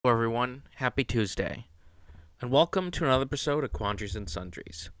Hello everyone, happy Tuesday, and welcome to another episode of Quandaries and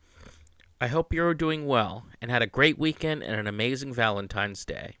Sundries. I hope you're doing well and had a great weekend and an amazing Valentine's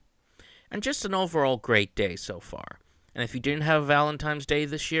Day. And just an overall great day so far. And if you didn't have Valentine's Day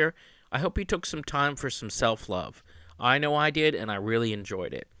this year, I hope you took some time for some self-love. I know I did, and I really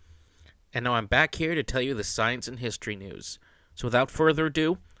enjoyed it. And now I'm back here to tell you the science and history news. So without further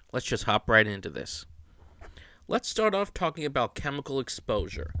ado, let's just hop right into this. Let's start off talking about chemical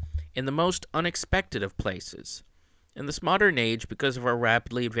exposure in the most unexpected of places. In this modern age, because of our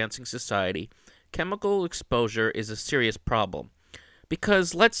rapidly advancing society, chemical exposure is a serious problem.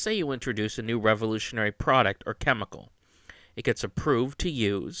 Because let's say you introduce a new revolutionary product or chemical. It gets approved to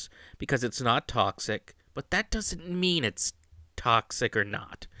use because it's not toxic, but that doesn't mean it's toxic or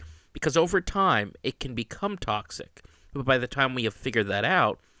not. Because over time, it can become toxic. But by the time we have figured that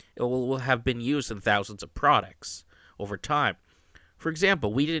out, it will have been used in thousands of products over time. For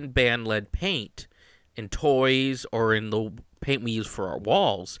example, we didn't ban lead paint in toys or in the paint we use for our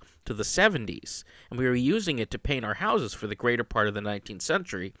walls to the 70s, and we were using it to paint our houses for the greater part of the 19th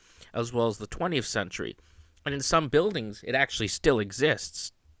century, as well as the 20th century. And in some buildings, it actually still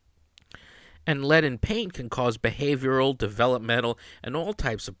exists. And lead in paint can cause behavioral, developmental, and all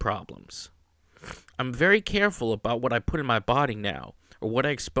types of problems. I'm very careful about what I put in my body now, or what I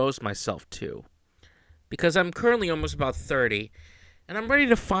expose myself to. Because I'm currently almost about 30, and I'm ready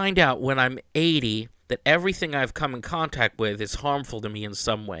to find out when I'm 80 that everything I've come in contact with is harmful to me in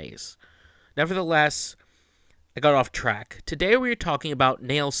some ways. Nevertheless, I got off track. Today we are talking about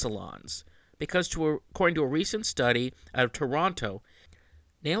nail salons, because according to a recent study out of Toronto,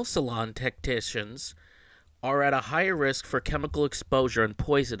 nail salon technicians are at a higher risk for chemical exposure and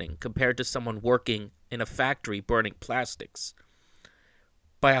poisoning compared to someone working in a factory burning plastics.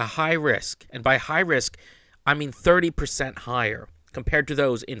 By a high risk, and by high risk, I mean 30% higher compared to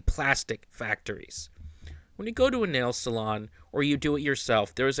those in plastic factories. When you go to a nail salon or you do it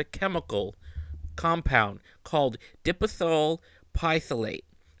yourself, there is a chemical compound called dimethyl phthalate,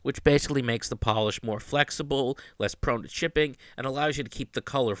 which basically makes the polish more flexible, less prone to chipping, and allows you to keep the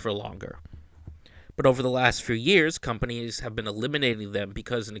color for longer. But over the last few years, companies have been eliminating them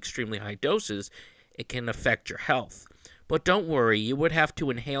because in extremely high doses, it can affect your health. But don't worry, you would have to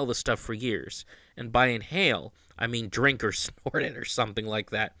inhale the stuff for years. And by inhale, I mean drink or snort it or something like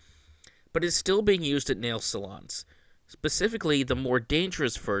that. But it's still being used at nail salons. Specifically, the more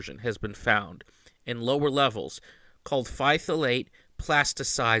dangerous version has been found in lower levels called phthalate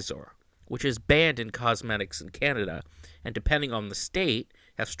plasticizer, which is banned in cosmetics in Canada, and depending on the state,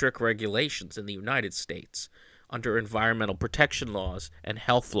 have strict regulations in the United States under environmental protection laws and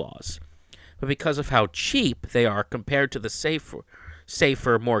health laws. But because of how cheap they are compared to the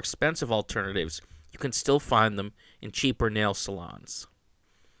safer, more expensive alternatives, you can still find them in cheaper nail salons,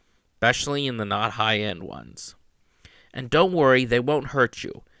 especially in the not high-end ones. And don't worry, they won't hurt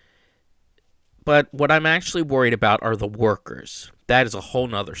you. But what I'm actually worried about are the workers. That is a whole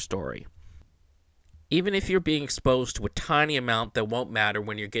nother story. Even if you're being exposed to a tiny amount that won't matter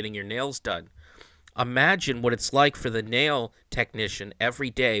when you're getting your nails done, imagine what it's like for the nail technician every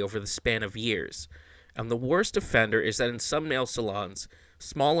day over the span of years. And the worst offender is that in some nail salons,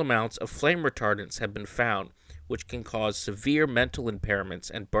 small amounts of flame retardants have been found, which can cause severe mental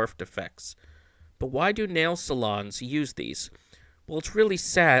impairments and birth defects. But why do nail salons use these? Well, it's really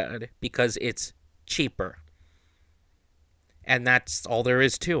sad because it's cheaper. And that's all there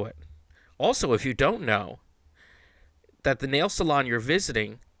is to it. Also, if you don't know, that the nail salon you're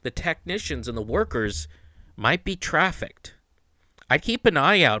visiting, the technicians and the workers might be trafficked. I'd keep an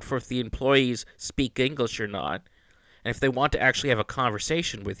eye out for if the employees speak English or not, and if they want to actually have a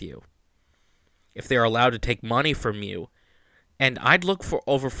conversation with you, if they're allowed to take money from you, and I'd look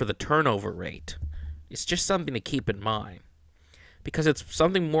over for the turnover rate. It's just something to keep in mind, because it's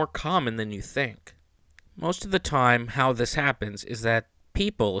something more common than you think. Most of the time, how this happens is that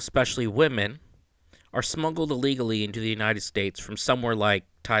people, especially women, are smuggled illegally into the United States from somewhere like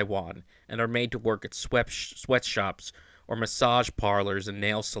Taiwan and are made to work at sweatshops or massage parlors and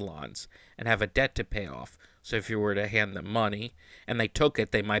nail salons and have a debt to pay off. So if you were to hand them money and they took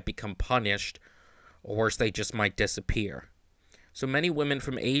it, they might become punished, or worse, they just might disappear. So many women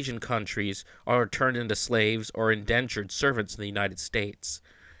from Asian countries are turned into slaves or indentured servants in the United States.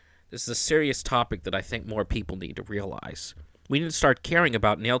 This is a serious topic that I think more people need to realize. We need to start caring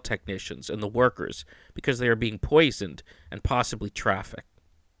about nail technicians and the workers because they are being poisoned and possibly trafficked.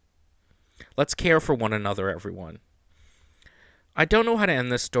 Let's care for one another, everyone. I don't know how to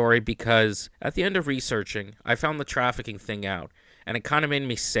end this story because at the end of researching, I found the trafficking thing out, and it kind of made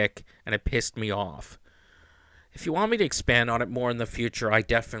me sick and it pissed me off. If you want me to expand on it more in the future, I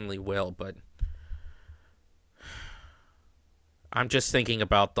definitely will, but I'm just thinking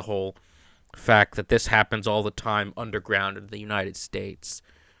about the whole fact that this happens all the time underground in the United States.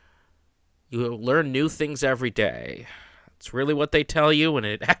 You learn new things every day. It's really what they tell you, and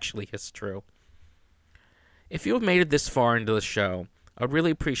it actually is true. If you have made it this far into the show, I would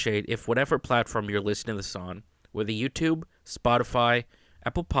really appreciate if whatever platform you're listening to this on, whether YouTube, Spotify,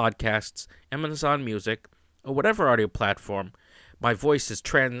 Apple Podcasts, Amazon Music, or whatever audio platform my voice is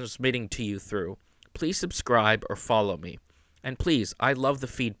transmitting to you through, please subscribe or follow me. And please, I love the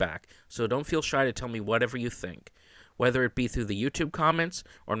feedback, so don't feel shy to tell me whatever you think, whether it be through the YouTube comments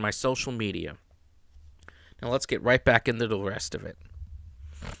or on my social media. Now let's get right back into the rest of it.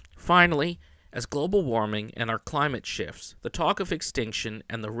 Finally, as global warming and our climate shifts, the talk of extinction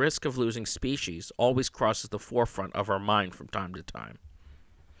and the risk of losing species always crosses the forefront of our mind from time to time.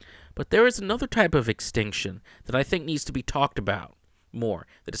 But there is another type of extinction that I think needs to be talked about more,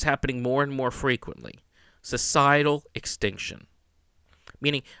 that is happening more and more frequently. Societal extinction.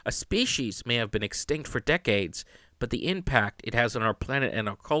 Meaning, a species may have been extinct for decades, but the impact it has on our planet and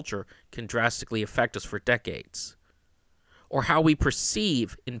our culture can drastically affect us for decades. Or how we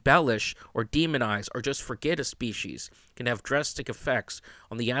perceive, embellish, or demonize, or just forget a species can have drastic effects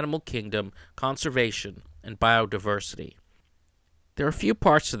on the animal kingdom, conservation, and biodiversity. There are a few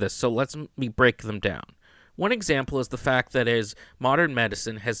parts to this, so let me break them down. One example is the fact that as modern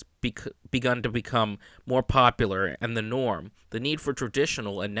medicine has begun to become more popular and the norm, the need for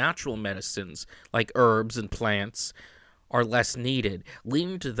traditional and natural medicines like herbs and plants are less needed,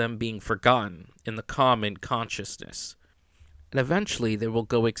 leading to them being forgotten in the common consciousness. And eventually they will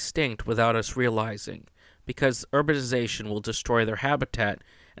go extinct without us realizing, because urbanization will destroy their habitat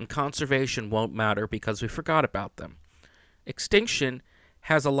and conservation won't matter because we forgot about them. Extinction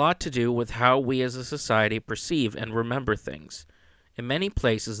has a lot to do with how we as a society perceive and remember things. In many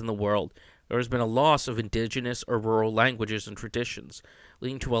places in the world, there has been a loss of indigenous or rural languages and traditions,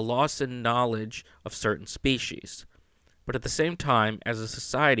 leading to a loss in knowledge of certain species. But at the same time, as a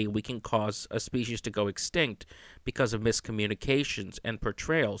society, we can cause a species to go extinct because of miscommunications and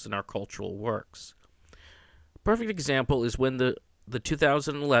portrayals in our cultural works. A perfect example is when the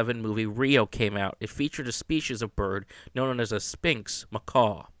 2011 movie Rio came out. It featured a species of bird known as a sphinx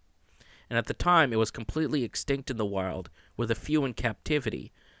macaw. And at the time, it was completely extinct in the wild, with a few in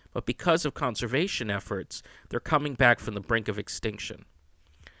captivity. But because of conservation efforts, they're coming back from the brink of extinction.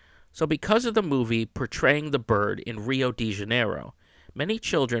 So because of the movie portraying the bird in Rio de Janeiro, many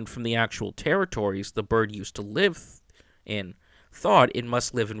children from the actual territories the bird used to live in thought it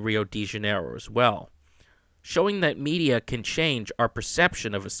must live in Rio de Janeiro as well, showing that media can change our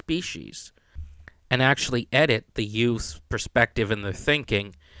perception of a species and actually edit the youth's perspective and their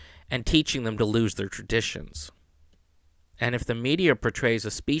thinking and teaching them to lose their traditions. And if the media portrays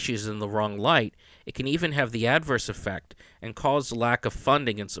a species in the wrong light, it can even have the adverse effect and cause a lack of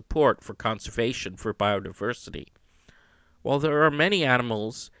funding and support for conservation for biodiversity. While there are many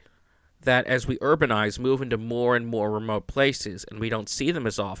animals that, as we urbanize, move into more and more remote places and we don't see them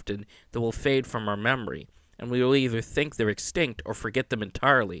as often, they will fade from our memory, and we will either think they're extinct or forget them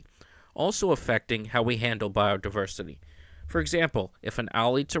entirely, also affecting how we handle biodiversity. For example, if an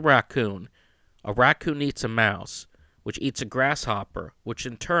owl eats a raccoon eats a mouse, which eats a grasshopper, which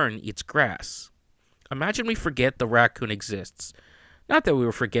in turn eats grass. Imagine we forget the raccoon exists. Not that we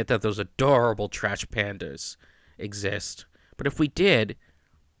would forget that those adorable trash pandas exist, but if we did,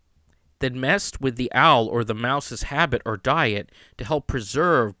 then messed with the owl or the mouse's habit or diet to help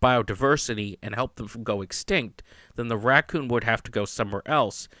preserve biodiversity and help them from go extinct, then the raccoon would have to go somewhere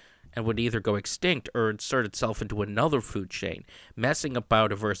else and would either go extinct or insert itself into another food chain, messing up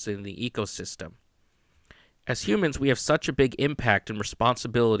biodiversity in the ecosystem. As humans, we have such a big impact and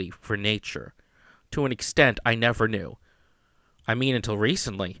responsibility for nature, to an extent I never knew. I mean, until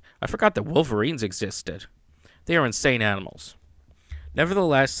recently, I forgot that wolverines existed. They are insane animals.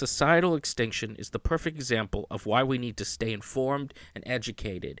 Nevertheless, societal extinction is the perfect example of why we need to stay informed and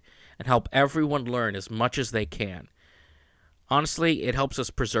educated and help everyone learn as much as they can. Honestly, it helps us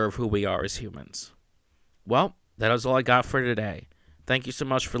preserve who we are as humans. Well, that is all I got for today. Thank you so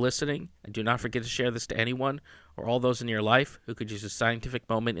much for listening, and do not forget to share this to anyone or all those in your life who could use a scientific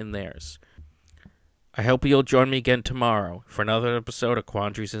moment in theirs. I hope you'll join me again tomorrow for another episode of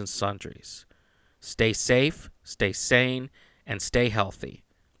Quandaries and Sundries. Stay safe, stay sane, and stay healthy.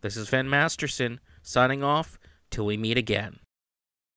 This is Van Masterson, signing off till we meet again.